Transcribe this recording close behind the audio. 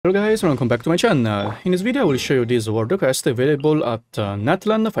Hello guys, welcome back to my channel. In this video I will show you this world quest available at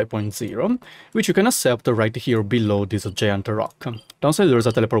Natlan 5.0, which you can accept right here below this giant rock. Downside there is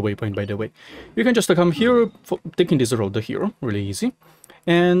a teleport waypoint, by the way. You can just come here, taking this road here, really easy.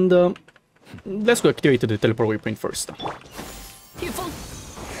 And let's go activate the teleport waypoint first.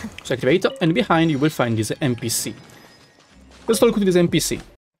 So activate, and behind you will find this NPC. Let's talk to this NPC.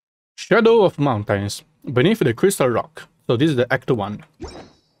 Shadow of Mountains, beneath the crystal rock. So this is the Act 1.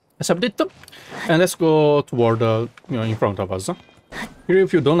 Accept it, and let's go toward, in front of us. Here,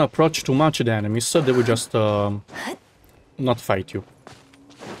 if you don't approach too much the enemies, they will just not fight you.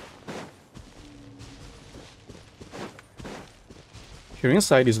 Here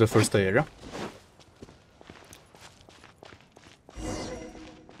inside is the first area.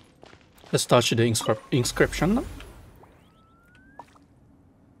 Let's touch the inscription.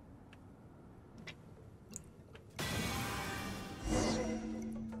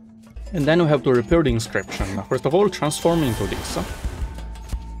 And then we have to repair the inscription. First of all, transform into this.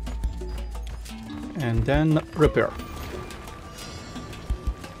 And then repair.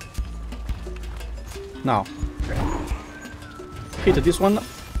 Now, hit this one.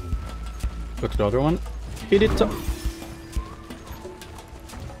 Go to the other one. Hit it.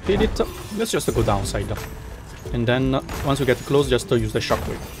 Hit it. Let's just go downside. And then, once we get close, just use the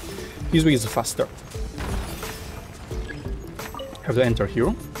shockwave. This way is faster. Have to enter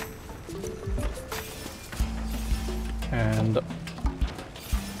here. And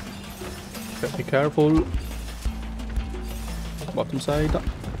be careful. Bottom side.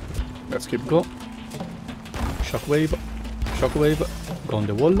 Let's keep go. Shockwave. Shockwave. Go on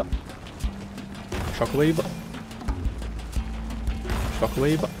the wall. Shockwave.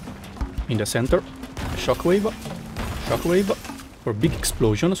 Shockwave. In the center. Shockwave. Shockwave. For big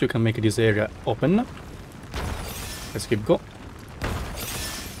explosion, so you can make this area open. Let's keep go.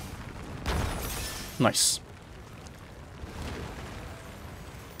 Nice.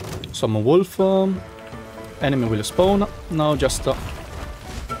 Some wolf enemy will spawn. Now just let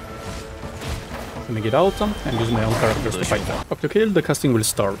me get out and use my own characters to fight them. After kill, the casting will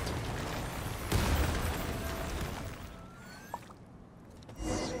start.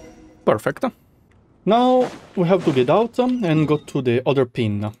 Perfect. Now we have to get out and go to the other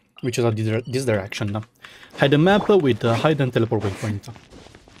pin, which is at this direction. Hide the map with the hide and teleport waypoint.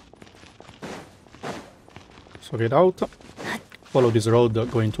 So get out. Follow this road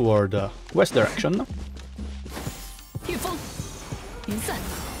going toward the west direction.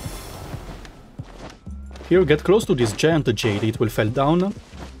 Here, get close to this giant jade. It will fall down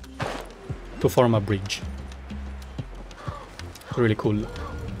to form a bridge. Really cool.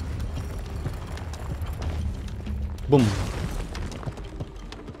 Boom.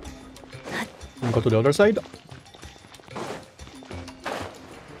 And go to the other side.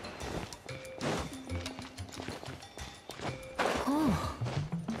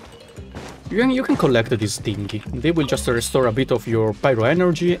 You can collect this thingy. They will just restore a bit of your pyro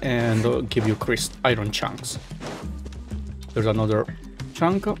energy and give you iron chunks. There's another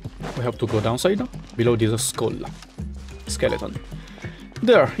chunk. We have to go downside, below this skeleton.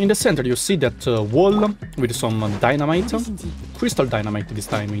 There, in the center, you see that wall with some dynamite. Crystal dynamite this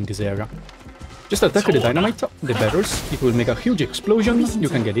time in this area. Just attack the dynamite, the barrels. It will make a huge explosion. You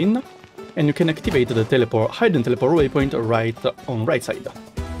can get in, and you can activate the hide and teleport waypoint right on right side.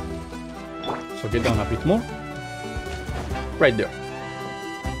 So get down a bit more. Right there.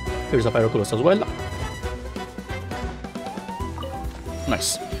 Here's a Oculus as well.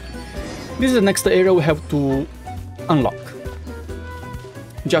 Nice. This is the next area we have to unlock.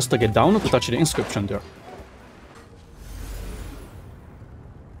 Just to get down to touch the inscription there.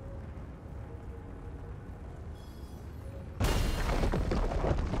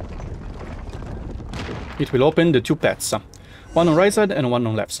 It will open the two paths. One on right side and one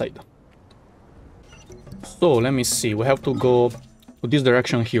on left side. So, let me see, we have to go to this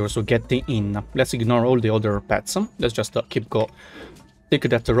direction here, so getting in. Let's ignore all the other paths. Let's just keep go. Take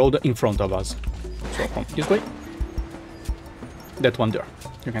that road in front of us. So, from this way. That one there.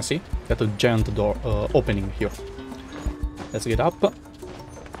 You can see that giant door opening here. Let's get up.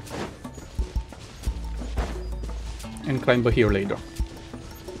 And climb here later.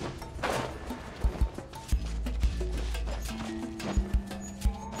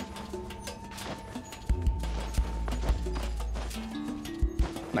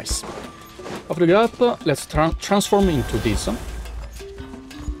 Nice. After the up, let's transform into this.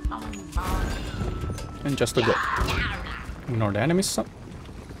 And just go. Ignore the enemies.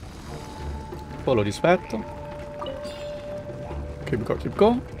 Follow this path. Keep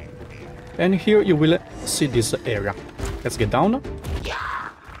go. And here you will see this area. Let's get down.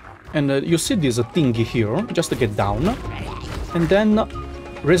 And you see this thingy here, just to get down, and then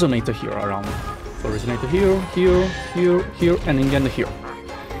resonate here around. So resonate here, here, here, here, and in the end here.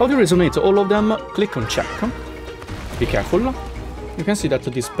 How do you resonate all of them? Click on check. Be careful. You can see that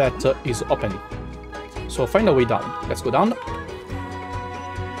this path is open. So find a way down. Let's go down.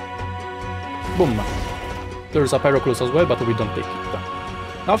 Boom. There's a Pyroclus as well, but we don't take it.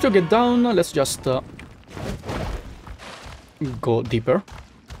 After you get down, let's just go deeper.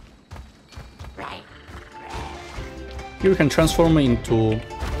 Here you can transform into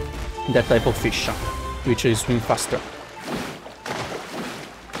that type of fish, which is swim faster.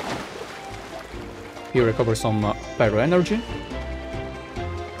 Here recover some pyro energy.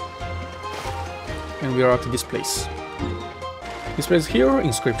 And we are at this place. This place here,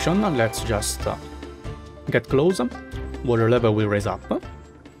 inscription, let's just get close. Water level will raise up.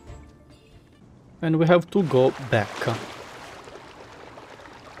 And we have to go back.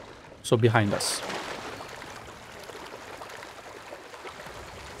 So behind us.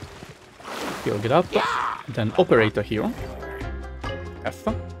 Here, get up, then operator here, F,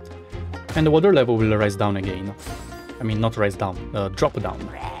 and the water level will rise down again. I mean, not rise down, drop down.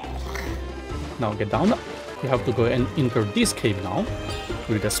 Now get down. You have to go and enter this cave now,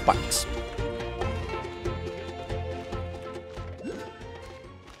 with the spikes.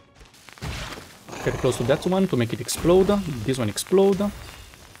 Get close to that one to make it explode, this one explode,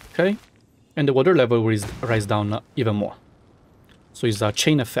 okay, and the water level will rise down even more. So it's a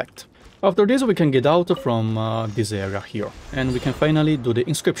chain effect. After this we can get out from this area here, and we can finally do the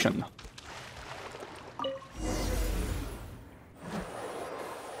inscription.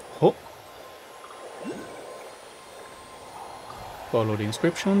 Oh. Follow the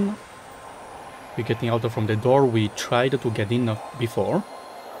inscription. We're getting out from the door we tried to get in before.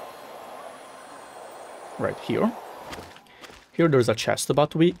 Right here. Here there's a chest,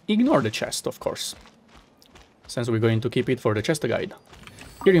 but we ignore the chest, of course, since we're going to keep it for the chest guide.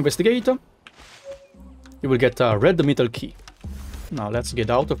 Here, investigate. You will get a red metal key. Now let's get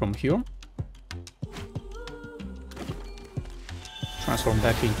out from here. Transform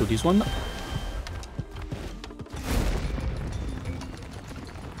back into this one.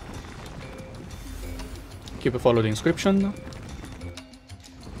 Keep follow the inscription.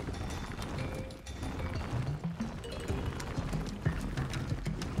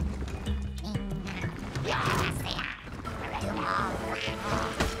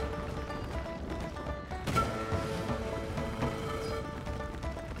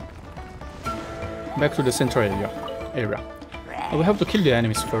 Back to the central area. We have to kill the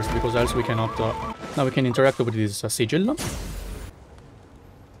enemies first, because else we cannot... now we can interact with this sigil.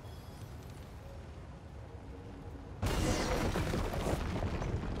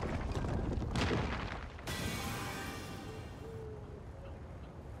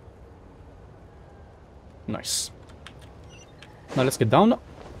 Nice. Now let's get down.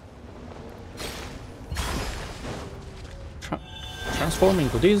 Transform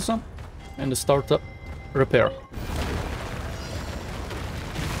into this and start repair.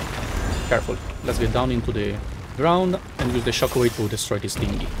 Careful. Let's get down into the ground and use the shockwave to destroy this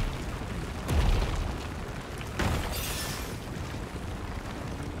thingy.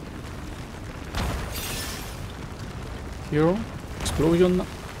 Here, explosion,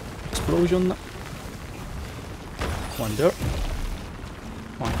 explosion. One there,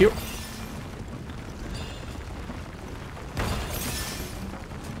 one here.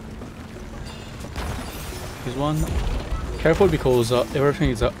 This one. Careful, because everything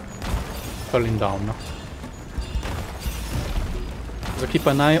is falling down. So keep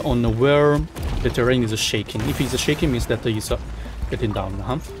an eye on where the terrain is shaking. If it's shaking, means that it's getting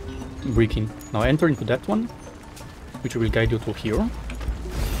down, breaking. Now enter into that one, which will guide you to here.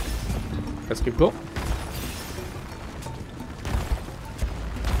 Let's keep going.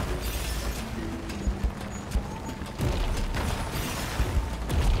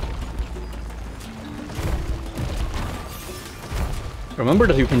 Remember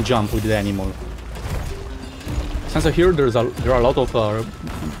that you can jump with the animal. Since here there are a lot of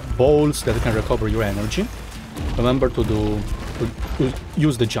balls that can recover your energy. Remember to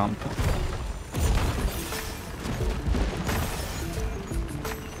use the jump.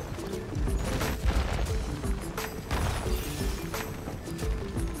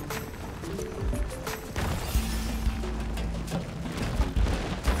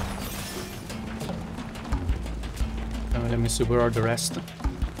 Let me see, where are the rest?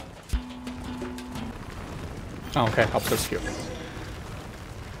 Oh, okay, upstairs here.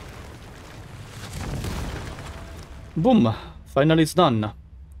 Boom! Finally it's done.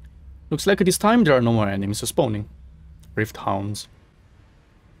 Looks like this time there are no more enemies spawning. Rift Hounds.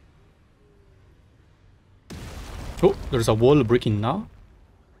 Oh, there's a wall breaking now.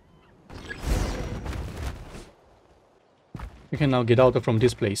 You can now get out from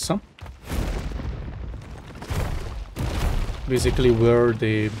this place, huh? Basically where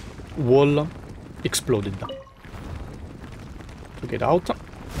the wall exploded. To get out.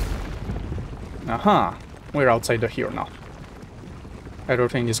 Aha! We're outside of here now.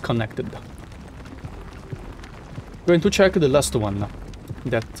 Everything is connected. Going to check the last one.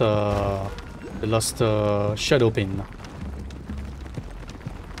 That, the last shadow pin.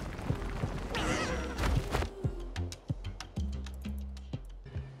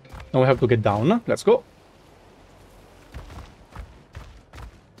 Now we have to get down. Let's go.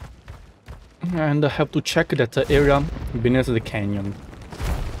 And I have to check that area beneath the canyon.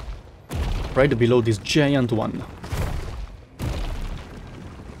 Right below this giant one.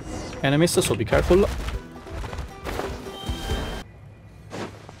 Enemies, so be careful.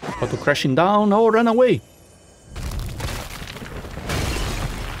 About to crashing down. Oh, run away!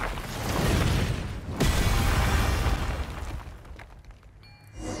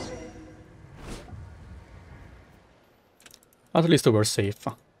 At least we're safe.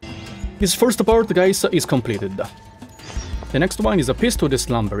 This first part, guys, is completed. The next one is a piece to the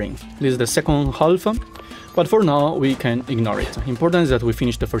slumbering. This is the second half, but for now we can ignore it. Important is that we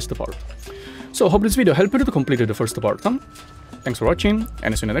finish the first part. So hope this video helped you to complete the first part. Thanks for watching,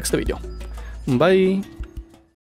 and see you in the next video. Bye!